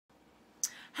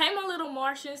Hey my little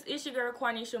Martians, it's your girl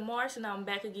Quaneshiamars and I'm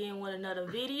back again with another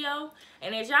video.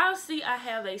 And as y'all see, I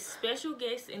have a special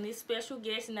guest, and this special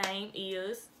guest name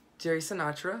is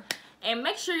Sinatra. And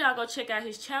make sure y'all go check out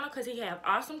his channel because he have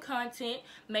awesome content.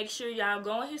 Make sure y'all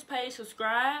go on his page,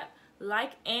 subscribe,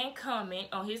 like, and comment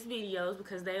on his videos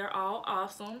because they are all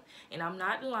awesome. And I'm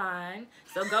not lying.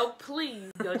 So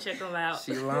please go check them out.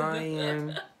 She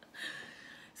lying.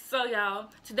 So y'all,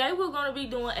 today we're going to be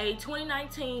doing a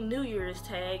 2019 New Year's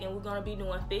tag, and we're going to be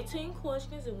doing 15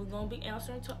 questions and we're going to be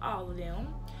answering to all of them.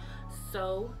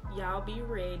 So y'all be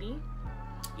ready.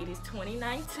 It is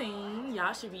 2019.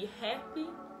 Y'all should be happy.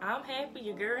 I'm happy.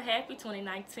 Your girl happy.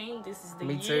 2019. This is the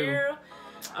year.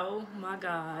 Too. Oh my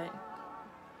God.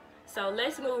 So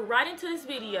let's move right into this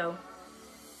video.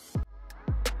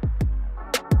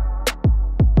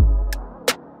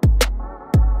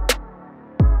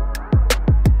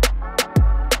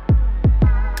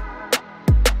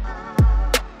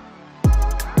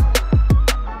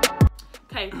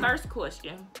 First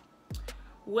question.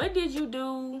 What did you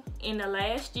do in the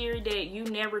last year that you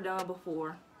never done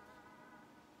before?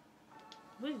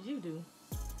 What did you do?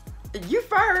 You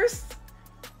first.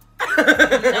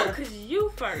 No, because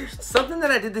you first. Something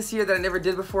that I did this year that I never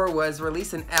did before was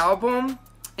release an album,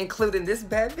 including this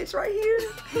bad bitch right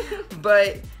here.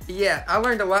 But yeah, I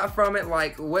learned a lot from it,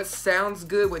 like what sounds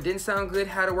good, what didn't sound good,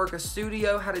 how to work a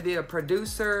studio, how to be a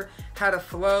producer, how to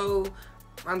flow.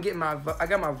 I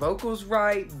got my vocals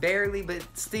right, barely, but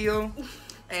still.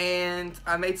 And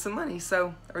I made some money,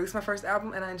 so I released my first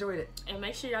album and I enjoyed it. And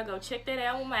make sure y'all go check that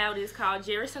album out. It's called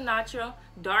Jerry Sinatra,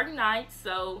 Dark Nights.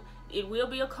 So it will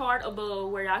be a card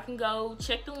above where y'all can go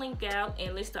check the link out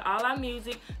and listen to all our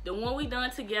music. The one we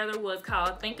done together was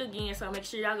called Think Again, so make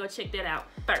sure y'all go check that out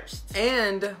first.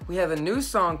 And we have a new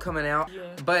song coming out,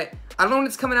 but I don't know when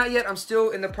it's coming out yet. I'm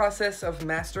still in the process of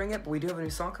mastering it, but we do have a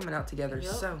new song coming out together,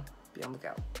 so be on the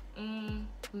lookout.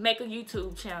 Make a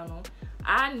YouTube channel.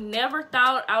 I never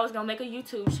thought I was gonna make a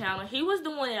YouTube channel. He was the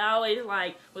one that always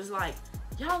was like,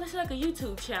 y'all, let's make a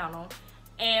YouTube channel.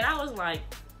 And I was like,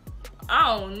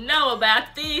 I don't know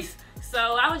about this.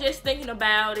 So I was just thinking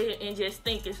about it and just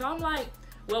thinking. So I'm like,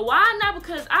 well, why not?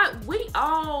 Because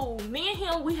me and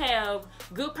him, we have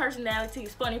good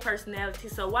personalities, funny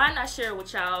personalities. So why not share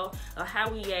with y'all how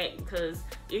we act? Because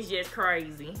it's just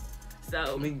crazy.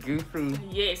 So we goofy.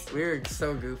 Yes. We're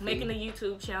so goofy. Making a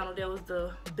YouTube channel, that was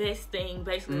the best thing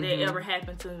basically that ever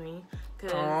happened to me.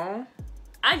 Cause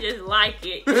I just like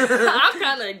it. I'm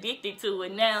kind of addicted to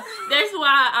it now. That's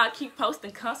why I keep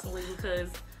posting constantly, because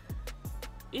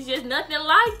it's just nothing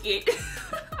like it.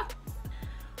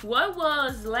 What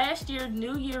was last year's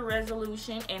New Year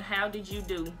resolution and how did you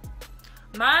do?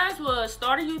 Mine was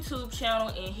start a YouTube channel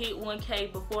and hit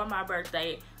 1K before my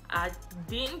birthday. I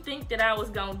didn't think that I was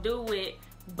gonna do it,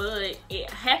 but it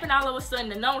happened all of a sudden.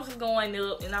 The numbers was going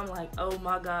up, and I'm like, oh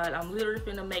my God, I'm literally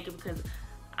finna make it, because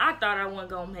I thought I wasn't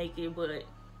gonna make it, but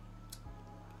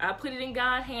I put it in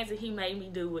God's hands and He made me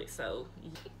do it.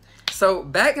 So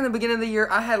back in the beginning of the year,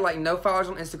 I had like no followers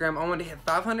on Instagram. I wanted to hit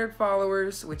 500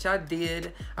 followers, which I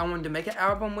did. I wanted to make an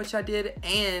album, which I did,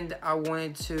 and I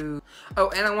wanted to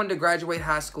graduate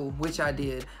high school, which I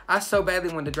did. I so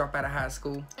badly wanted to drop out of high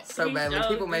school. So badly.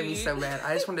 People made me so bad.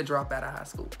 I just wanted to drop out of high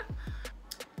school.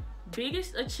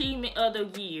 Biggest achievement of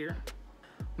the year?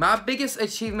 My biggest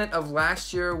achievement of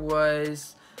last year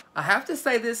was, I have to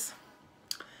say this,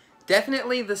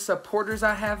 definitely the supporters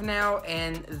I have now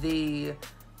and the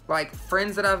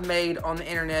friends that I've made on the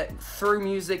internet through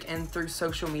music and through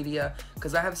social media,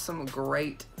 because I have some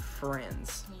great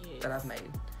friends that I've made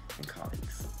and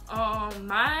colleagues.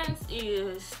 Mine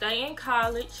is stay in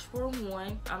college for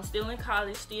one. I'm still in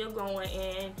college, still going,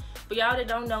 and for y'all that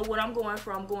don't know what I'm going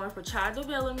for child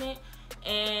development.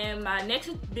 And my next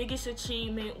biggest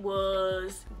achievement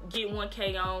was get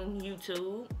 1K on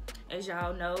YouTube, as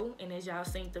y'all know, and as y'all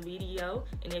seen the video.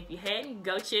 And if you hadn't,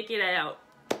 go check it out.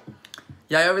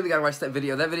 Yeah, I really gotta watch that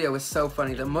video. That video was so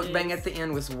funny. The mukbang at the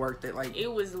end was worth it.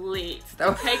 It was lit.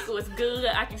 The cake was good.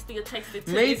 I can still taste it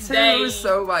to Me this too. day. It was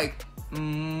so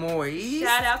moist.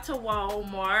 Shout out to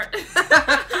Walmart.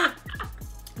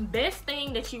 Best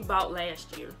thing that you bought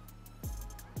last year?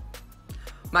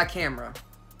 My camera.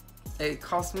 It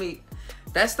cost me.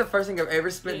 That's the first thing I've ever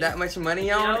spent that much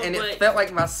money on, and it felt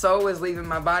like my soul was leaving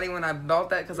my body when I bought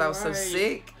that, because I was so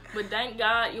sick. But thank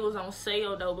God it was on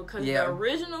sale though, because the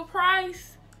original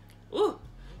price, was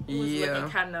looking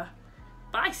kind of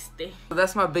feisty.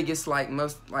 That's my biggest,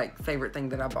 most favorite thing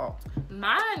that I bought.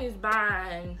 Mine is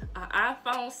buying an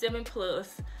iPhone 7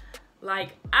 Plus.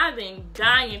 I've been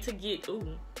dying to get.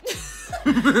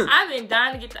 I've been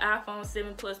dying to get the iPhone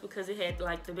 7 Plus because it had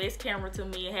like the best camera to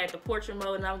me. It had the portrait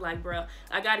mode, and I was like, bro,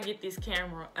 I gotta get this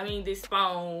this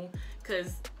phone,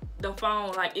 because the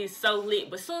phone like is so lit.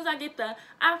 But as soon as I get the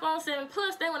iPhone 7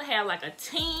 Plus, they want to have like a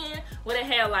 10 where they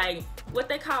have like what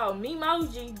they call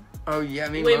memoji. Oh yeah,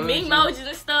 memoji. With memojis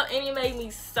and stuff, and it made me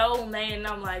so mad. And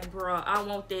I'm like, bro, I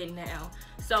want that now.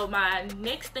 So my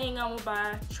next thing I'm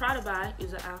gonna try to buy,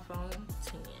 is an iPhone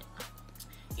 10.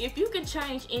 If you could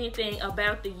change anything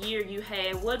about the year you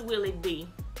had, what will it be?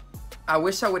 I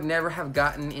wish I would never have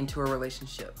gotten into a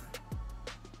relationship.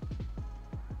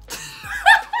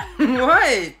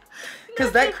 What?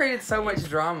 Because that created so much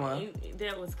drama.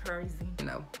 That was crazy. You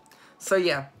know. So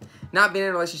yeah, not being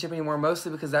in a relationship anymore,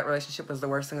 mostly because that relationship was the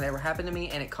worst thing that ever happened to me,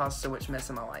 and it caused so much mess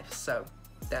in my life. So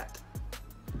that.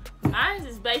 Mine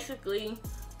is basically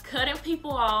cutting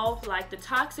people off, like the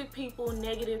toxic people,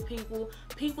 negative people,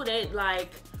 people that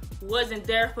like wasn't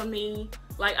there for me.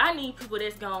 Like, I need people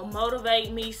that's gonna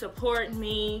motivate me, support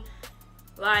me,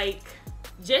 like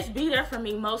just be there for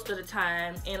me most of the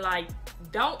time, and like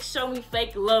don't show me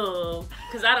fake love,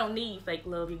 because I don't need fake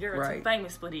love. Your girl too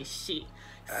famous for this shit.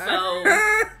 So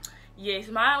yes,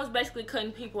 mine was basically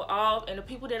cutting people off, and the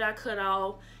people that I cut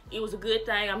off, it was a good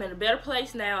thing. I'm in a better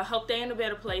place now. I hope they're in a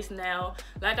better place now.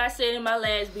 Like I said in my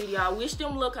last video, I wish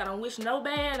them luck. I don't wish no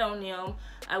bad on them.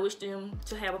 I wish them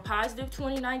to have a positive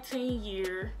 2019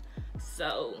 year.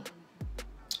 So,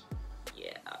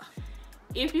 yeah.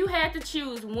 If you had to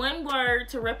choose one word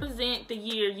to represent the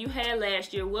year you had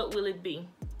last year, what will it be?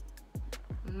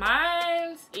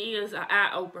 Mine is an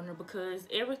eye-opener, because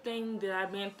everything that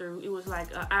I've been through, it was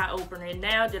like an eye-opener. And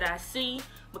now that I see,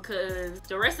 because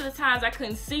the rest of the times I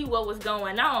couldn't see what was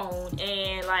going on.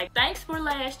 And like, thanks for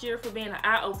last year for being an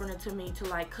eye-opener to me, to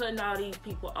like cutting all these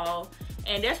people off.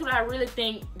 And that's what I really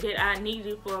think that I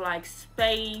needed for like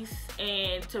space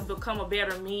and to become a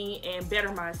better me and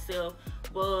better myself,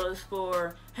 was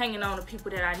for hanging on to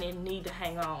people that I didn't need to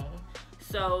hang on.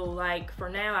 So like, for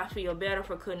now, I feel better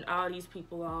for cutting all these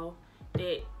people off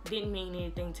that didn't mean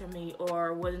anything to me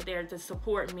or wasn't there to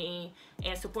support me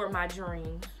and support my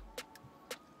dreams.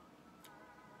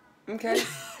 Okay.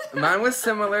 Mine was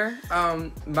similar.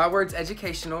 My word's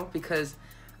educational, because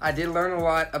I did learn a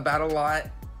lot about a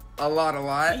lot.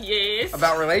 Yes.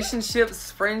 About relationships,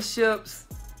 friendships,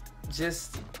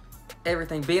 just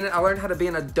everything. I learned how to be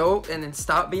an adult and then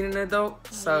stop being an adult.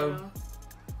 So. Yeah.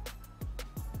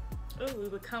 Ooh, we're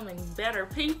becoming better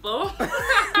people.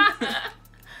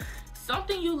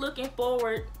 Something you looking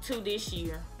forward to this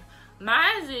year?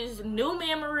 Mine is new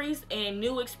memories and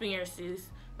new experiences,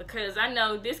 because I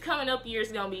know this coming up year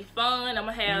is gonna be fun. I'm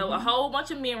gonna have a whole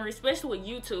bunch of memories, especially with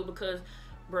YouTube, because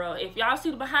bro, if y'all see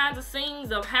the behind the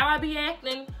scenes of how I be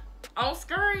acting on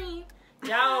screen,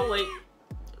 y'all would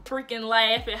freaking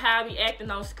laugh at how I be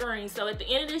acting on screen. So at the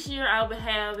end of this year, I'll be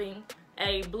having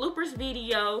a bloopers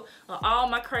video of all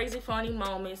my crazy funny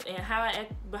moments and how I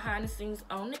act behind the scenes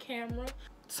on the camera.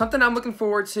 Something I'm looking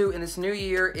forward to in this new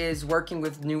year is working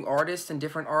with new artists and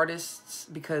different artists,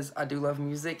 because I do love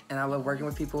music and I love working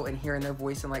with people and hearing their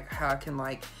voice and like how I can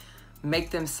like make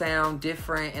them sound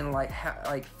different and like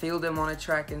feel them on a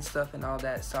track and stuff and all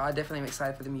that. So I definitely am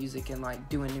excited for the music and like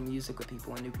doing new music with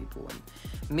people and new people and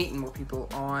meeting more people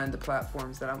on the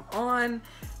platforms that I'm on.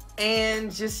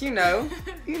 And just, you know.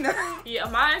 Yeah,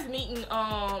 mine's meeting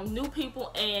new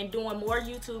people and doing more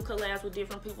YouTube collabs with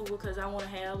different people, because I want to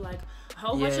have like a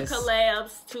whole bunch of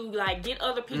collabs to like get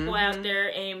other people out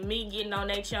there, and me getting on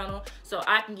their channel so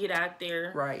I can get out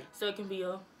there. Right. So it can be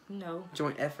a,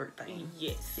 joint effort thing.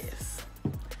 Yes. Yes.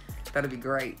 That'd be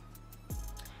great.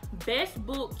 Best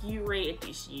book you read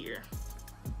this year?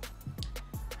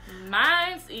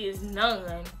 Mine's is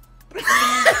none.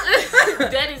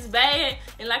 That is bad.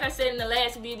 And like I said in the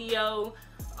last video,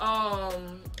 I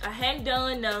hadn't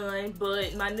done none,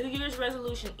 but my New Year's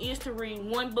resolution is to read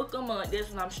one book a month.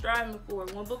 That's what I'm striving for,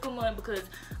 one book a month, because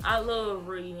I love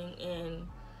reading, and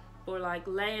for like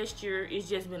last year it's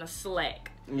just been a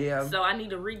slack. Yeah. So I need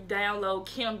to re-download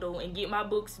Kindle and get my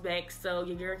books back so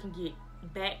your girl can get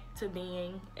back to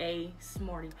being a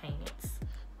smarty pants.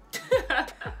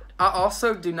 I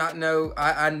also do not know,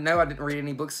 I know I didn't read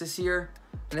any books this year,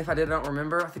 and if I did, I don't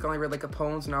remember. I think I only read like a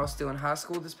poems when I was still in high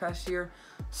school this past year,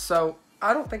 so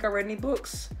I don't think I read any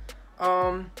books,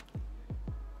 and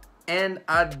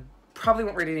I probably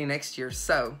won't read any next year,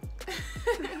 so.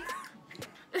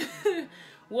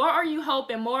 What are you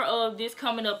hoping more of this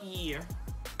coming up year?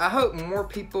 I hope more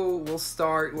people will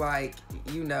start like,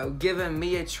 giving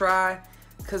me a try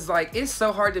Cause like it's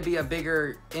so hard to be a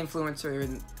bigger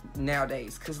influencer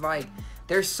nowadays. Cause like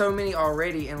there's so many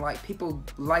already, and like people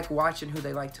like watching who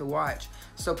they like to watch.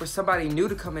 So for somebody new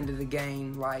to come into the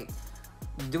game, like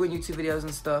doing YouTube videos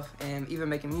and stuff, and even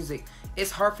making music,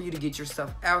 it's hard for you to get your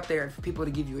stuff out there and for people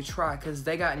to give you a try. Cause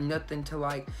they got nothing to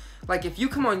like if you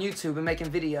come on YouTube and making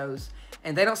videos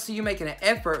and they don't see you making an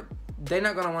effort, they're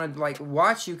not gonna want to like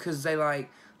watch you. Cause they like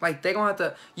they gonna have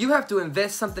to, you have to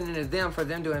invest something into them for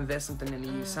them to invest something into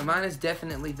you. So mine is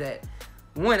definitely that.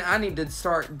 One, I need to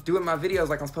start doing my videos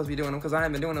like I'm supposed to be doing them, because I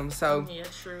haven't been doing them. So yeah,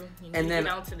 true. You need and to then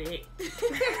get on to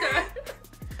that.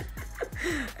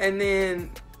 and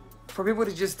then for people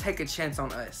to just take a chance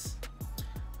on us.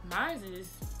 Mine is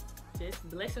just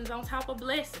blessings on top of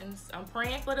blessings. I'm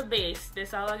praying for the best.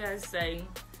 That's all I gotta say.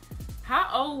 How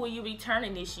old will you be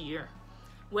turning this year?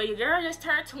 Well, your girl just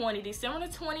turned 20, December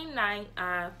the 29th.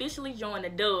 I officially joined the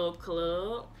Dub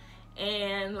Club.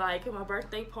 And like at my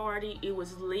birthday party, it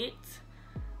was lit.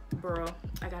 Bro,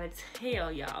 I gotta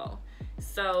tell y'all.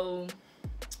 So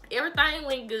everything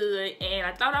went good, and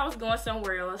I thought I was going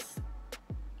somewhere else,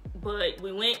 but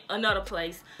we went another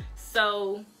place.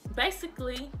 So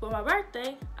basically, for my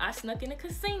birthday, I snuck in a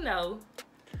casino.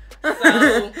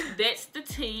 So that's the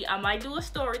tea. I might do a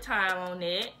story time on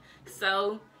that.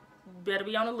 So better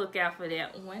be on the lookout for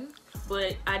that one.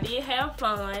 But I did have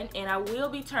fun, and I will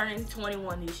be turning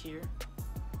 21 this year.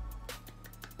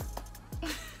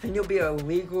 And you'll be a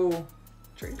legal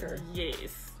drinker.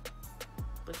 Yes.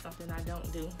 But something I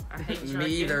don't do. I hate drinking. Me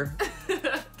either.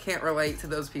 Can't relate to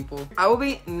those people. I will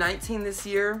be 19 this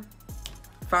year.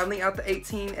 Finally out the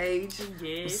 18 age.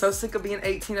 Yes. I'm so sick of being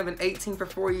 18. I've been 18 for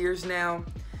 4 years now.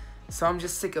 So I'm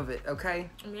just sick of it, okay?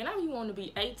 Man, I be wanting to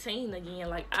be 18 again.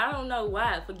 Like, I don't know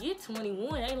why. Forget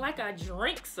 21. Ain't like I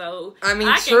drink, so I mean,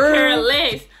 I true. can care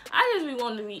less. I just be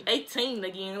wanting to be 18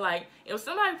 again. Like, if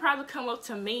somebody probably come up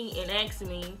to me and ask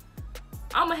me,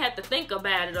 I'm gonna have to think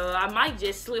about it, or I might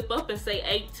just slip up and say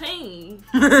 18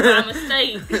 by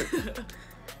mistake.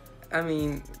 I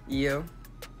mean, yeah.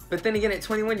 But then again, at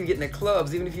 21, you get in the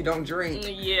clubs, even if you don't drink.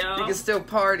 Yeah. You can still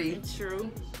party. True.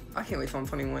 I can't wait till I'm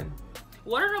 21.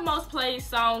 What are the most played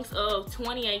songs of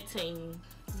 2018?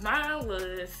 Mine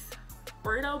was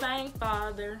Burrito Bang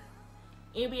Father,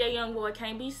 NBA Youngboy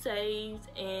Can't Be Saved,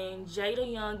 and Jada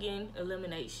Youngin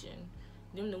Elimination.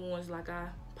 Them the ones like I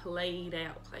played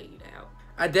out.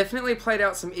 I definitely played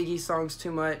out some Iggy songs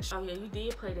too much. Oh yeah, you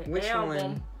did play that Which album.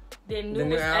 one? The The new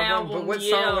newest album? But what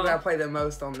song did I play the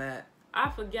most on that?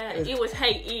 I forgot. It was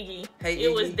Hey Iggy. Hey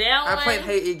It Iggy. was that one. I played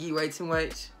Hey Iggy way too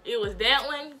much. It was that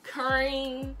one,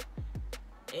 Cream,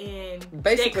 and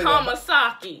Basically, that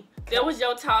Kawasaki. That was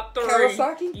your top three.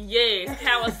 Kawasaki? Yes,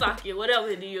 Kawasaki, whatever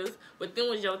it is. But them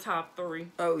was your top three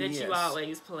Oh, that yes. you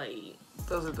always played.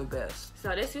 Those are the best. So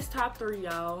that's his top three,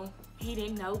 y'all. He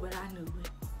didn't know, but I knew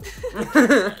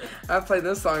it. I played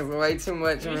those songs way too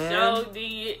much, You man. sure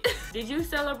did. Did you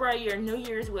celebrate your New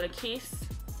Year's with a kiss?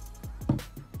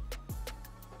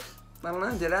 I don't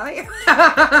know, did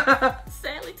I?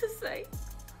 Sadly to say,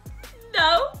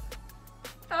 no.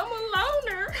 I'm a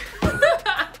loner.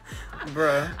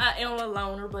 Bruh. I am a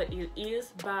loner, but it is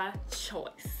by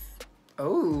choice.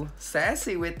 Oh,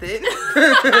 sassy with it.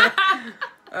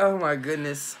 Oh my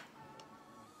goodness.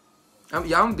 Y'all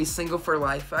gonna be single for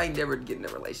life. I ain't never getting a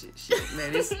relationship,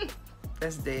 man.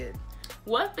 That's dead.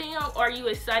 What film are you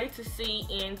excited to see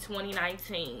in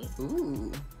 2019?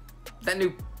 Ooh, that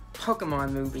new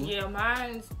Pokemon movie. Yeah,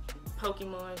 mine's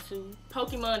Pokemon too.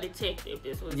 Pokemon Detective,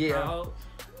 this was Yeah. called.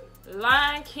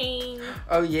 Lion King.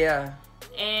 Oh yeah.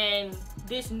 And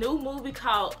this new movie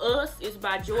called Us is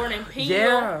by Jordan Peele.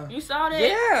 Yeah. You saw that?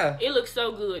 Yeah. It looks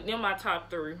so good. They're my top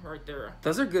three right there.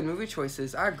 Those are good movie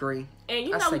choices. I agree. And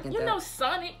you I know, second that.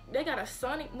 Sonic. They got a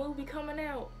Sonic movie coming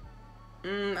out.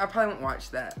 I probably won't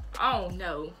watch that. I don't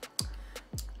know.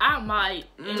 I might.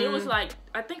 And it was Mm. like,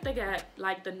 I think they got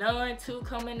like The Nun 2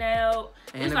 coming out.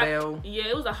 It was Annabelle. like, yeah,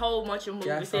 it was a whole bunch of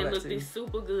Yeah, I movies saw that that looked too.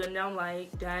 super good. And I'm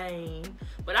like, dang.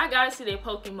 But I gotta see that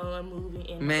Pokemon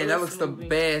movie. And Man, that looks the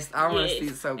best. I want to see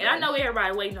it so bad. And I know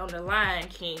everybody waiting on The Lion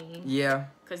King. Yeah.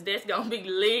 Because that's going to be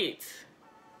lit.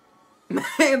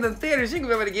 Man, the theaters, you can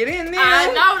be able to get in there.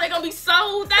 I know, they're going to be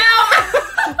sold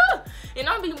out. And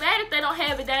I'm be mad if they don't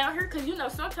have it down here. Because, you know,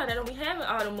 sometimes they don't be having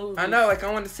all the movies. I know, like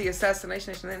I want to see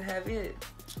Assassination and then have it.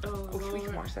 Oh, Oh, we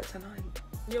can Lord. watch that tonight.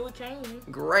 Yeah, we can.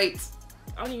 Great.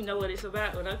 I don't even know what it's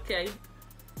about, but okay.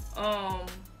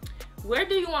 Where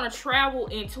do you want to travel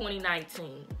in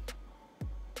 2019?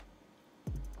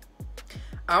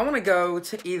 I want to go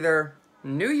to either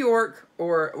New York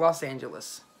or Los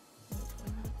Angeles.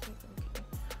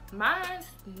 Mine's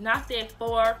not that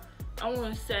far. I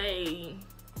want to say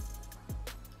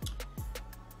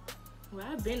Well,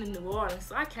 I've been in New Orleans,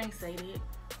 so I can't say that.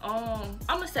 I'm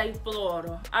gonna say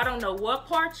Florida. I don't know what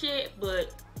part yet,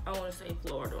 but I want to say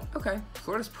Florida. Okay,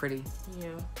 Florida's pretty. Yeah,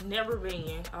 never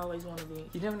been. I always want to be.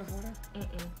 You never been to Florida?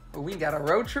 Mm-mm. Well, we got a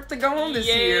road trip to go on this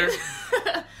year.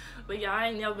 But yeah, I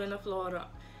ain't never been to Florida.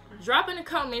 Drop in the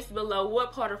comments below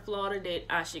what part of Florida that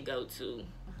I should go to.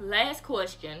 Last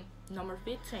question, number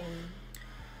 15.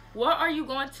 What are you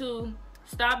going to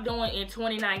stop doing in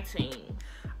 2019?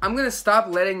 I'm going to stop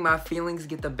letting my feelings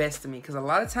get the best of me. Because a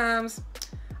lot of times,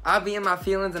 I'll be in my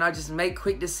feelings and I just make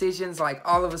quick decisions. Like,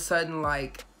 all of a sudden,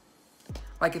 like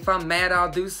if I'm mad,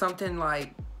 I'll do something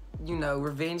like, you know,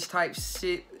 revenge type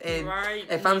shit. And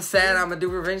if I'm sad, I'm going to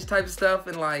do revenge type stuff.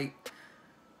 And like,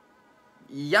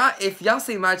 if y'all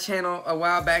see my channel a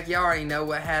while back, y'all already know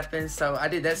what happened. So I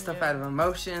did that stuff out of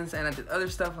emotions, and I did other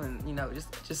stuff, and you know,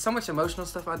 just so much emotional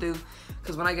stuff I do.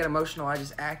 Because when I get emotional, I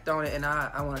just act on it, and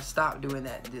I want to stop doing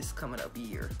that this coming up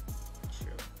year.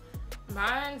 True.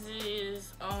 Mine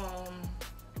is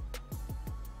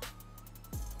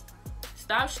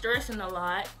stop stressing a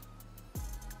lot,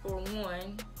 for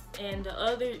one, and the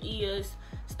other is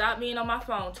stop being on my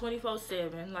phone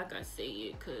 24/7, like I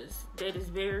said, because that is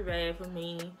very bad for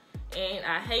me. And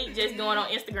I hate just going on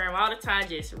Instagram all the time,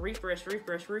 just refresh,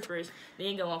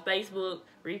 then go on Facebook,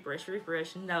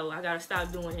 refresh. No, I gotta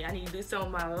stop doing it. I need to do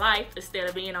something with my life instead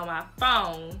of being on my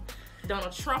phone.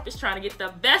 Donald Trump is trying to get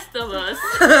the best of us.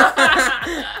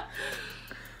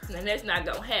 And that's not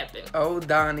gonna happen. Oh,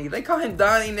 Donnie. They call him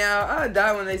Donnie now. I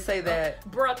die when they say that.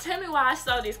 Bro, tell me why I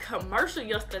saw this commercial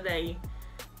yesterday.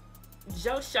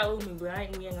 Joe showed me,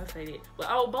 but we ain't gonna say that. But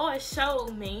old boy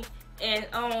showed me, and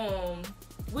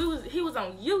he was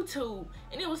on YouTube,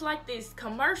 and it was like this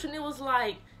commercial. And it was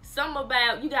like something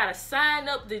about you gotta sign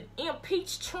up to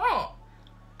impeach Trump.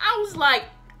 I was like,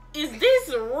 is this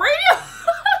real?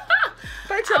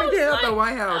 They trying to get out the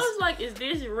White House. I was like, is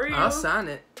this real? I'll sign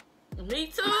it. Me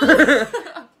too.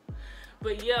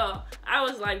 But yeah, I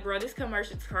was like, bro, this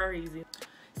commercial's crazy.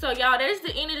 So y'all, that is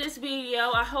the end of this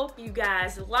video. I hope you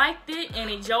guys liked it and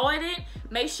enjoyed it.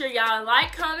 Make sure y'all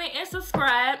like, comment, and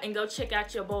subscribe. And go check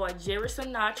out your boy, Jerry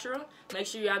Sinatra. Make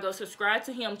sure y'all go subscribe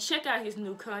to him. Check out his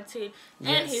new content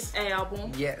and his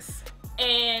album. Yes.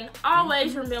 And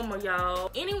always remember,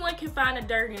 y'all, anyone can find the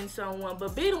dirt in someone,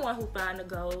 but be the one who find the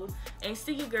gold. And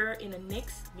see you, girl, in the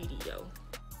next video.